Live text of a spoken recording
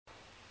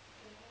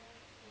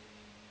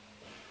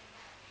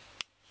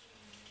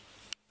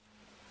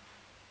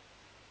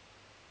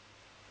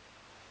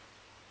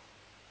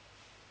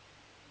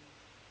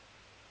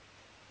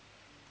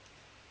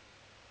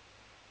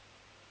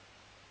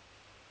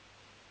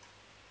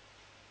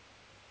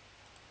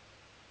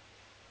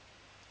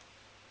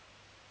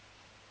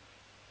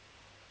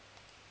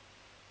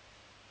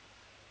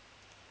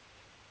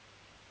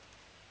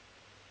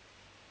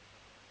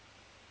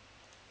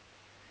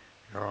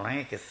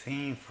make a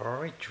theme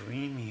for it,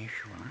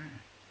 dreamy-ish one.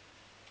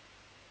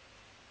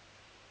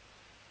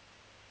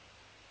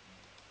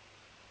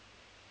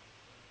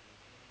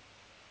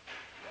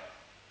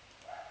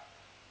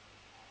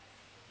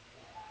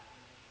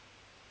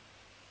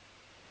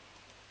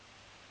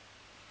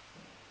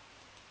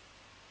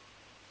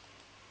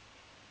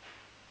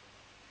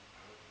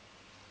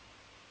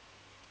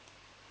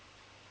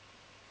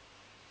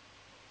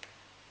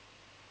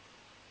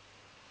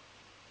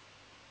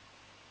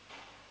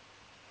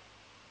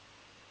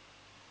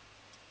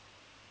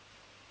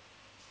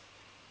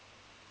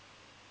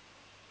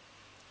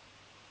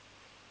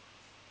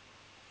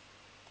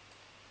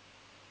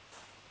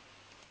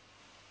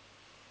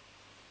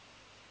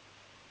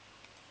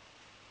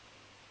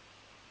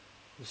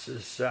 This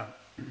is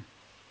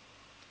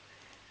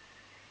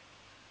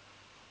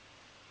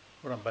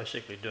what I'm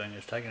basically doing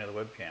is taking the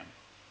webcam,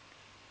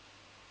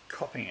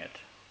 copying it,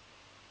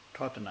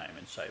 type the name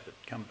and save it,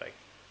 come back,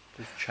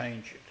 just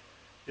change it.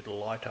 It'll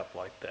light up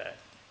like that.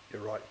 You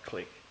right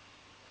click,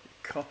 you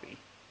copy,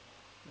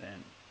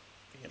 then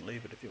you can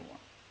leave it if you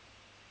want.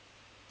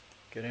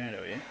 Get down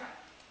to here,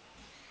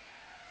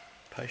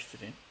 paste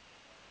it in,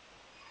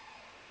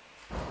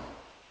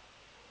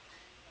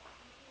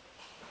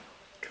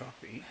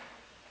 copy,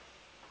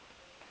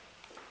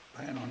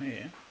 pan on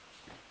here.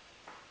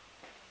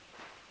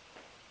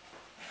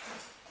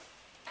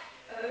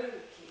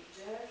 Okie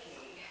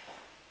dokie.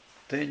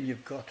 Then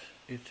you've got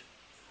it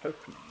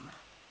opening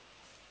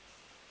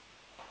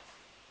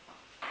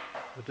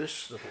with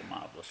this little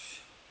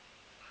marvellous.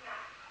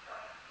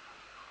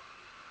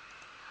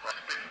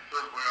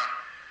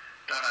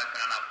 Don't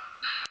open it up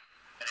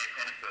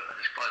any further.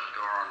 Just close the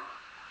door on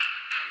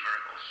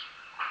miracles.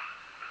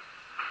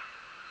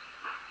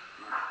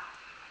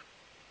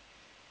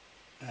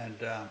 And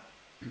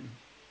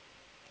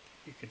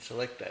you can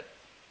select that.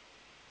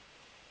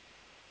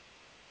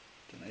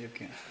 So now you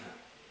can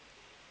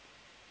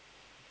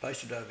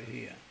paste it over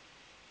here,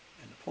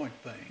 and the point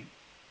being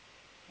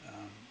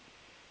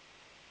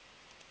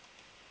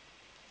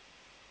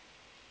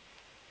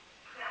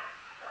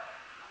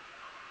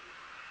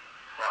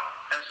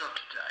As of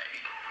today,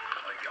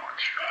 we're going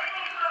straight.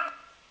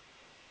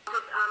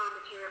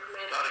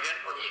 Start again?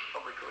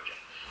 I'll record you.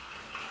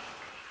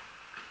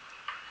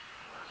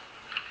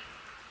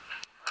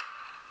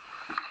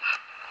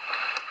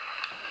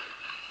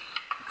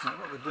 so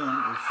what we're doing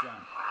is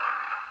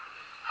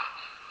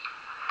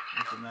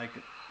to make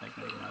it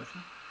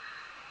motion.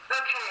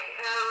 Okay,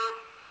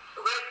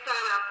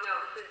 Redstone Arsenal,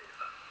 this is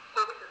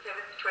August the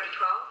 7th, 2012.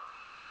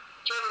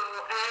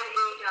 General Anne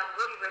E.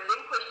 Dunwoody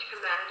relinquished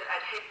command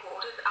at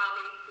headquarters,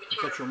 Army Material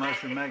Perpetual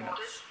motion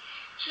magnets.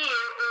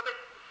 Here,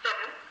 August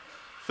 7th.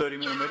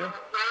 30mm General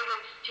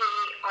Raymond T.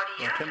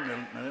 Odia, or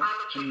 10mm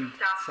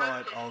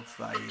inside of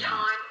a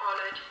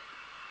time-honoured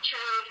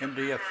change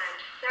MDF command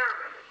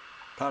ceremony.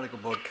 particle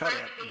board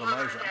cutout with a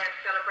laser.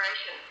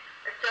 Celebration,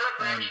 a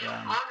celebration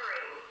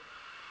honouring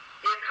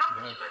the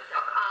accomplishments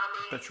of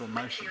Army perpetual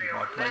motion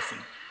Material by placing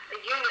a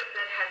unit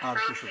that has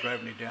artificial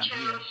gravity down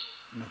here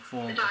in the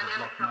form the of a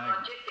block dynamics of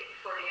magnet. logistics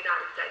for the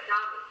United States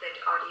Army, said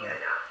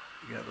Odiona.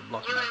 You have a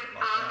block US magnet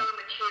like Army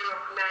that. Material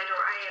Command,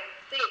 or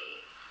AMC,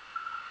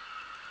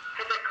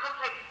 has a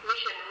complex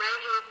mission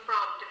ranging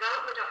from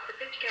development of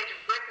sophisticated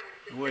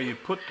weapons systems Where you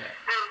put that.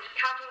 and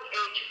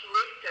cutting-edge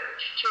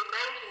research to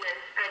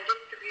maintenance and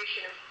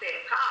distribution of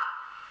spare parts.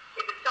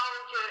 If a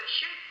soldier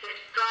shoots it,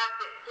 drives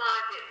it,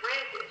 flies it,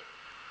 wears it,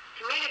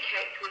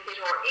 communicates with it,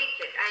 or eats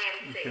it,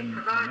 AMC You can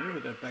provides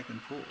maneuver that back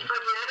and forth.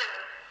 Odiana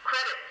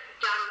credits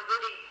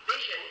Dunwoody's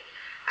vision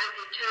and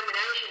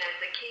determination as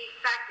the key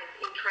factors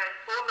in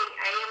transforming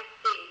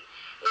AMC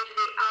into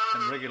the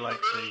And regulate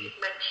the lead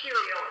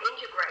material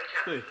integrator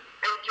speed.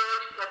 and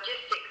joint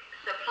logistics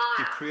supplier.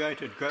 You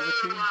created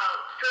gravity Meanwhile,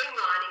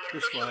 streamlining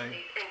this way,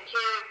 efficiencies and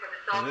caring for the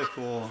and soldiers,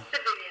 therefore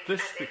civilians,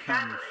 this and their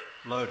becomes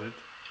families. loaded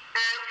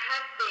And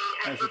has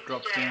been as it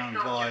drops down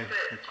by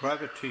the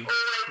gravity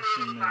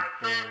pushing the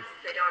balls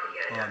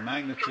by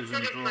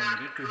magnetism drawing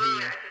it into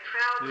here.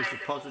 There's a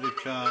positive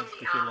charge,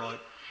 if you like,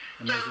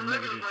 and there's a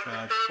negative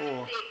charge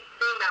for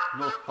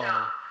North Pole,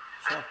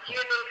 South Pole.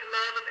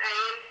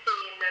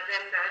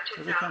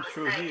 As it comes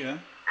through here,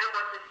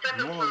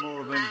 more and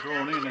more have been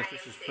drawn in as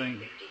this is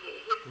being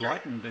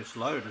lightened, this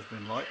load has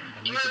been lightened,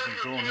 and these have been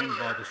drawn in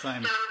by the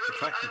same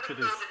attraction to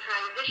this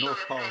North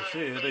Poles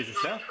here. These are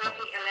South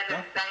Poles.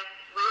 South Poles.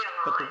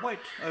 But the weight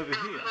over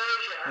here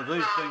of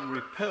these being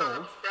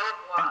repelled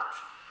out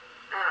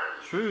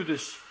through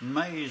this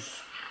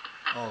maze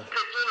of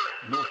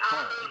North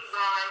Poles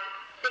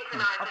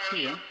and up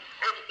here,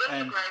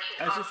 and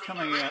as it's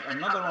coming out,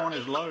 another one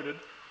is loaded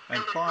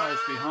and fires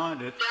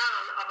behind it,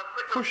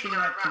 pushing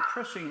that,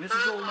 compressing. This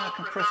is all now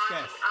compressed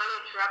gas,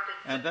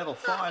 and that'll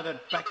fire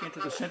that back into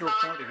the central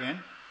point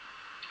again,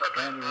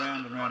 and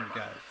around it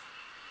goes.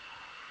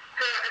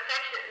 Her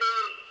affectionately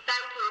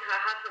thanking her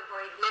husband for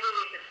his many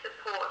years of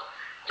support,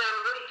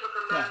 Dunwoody took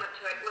a moment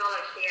to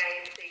acknowledge the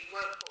AMC's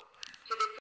workforce. To this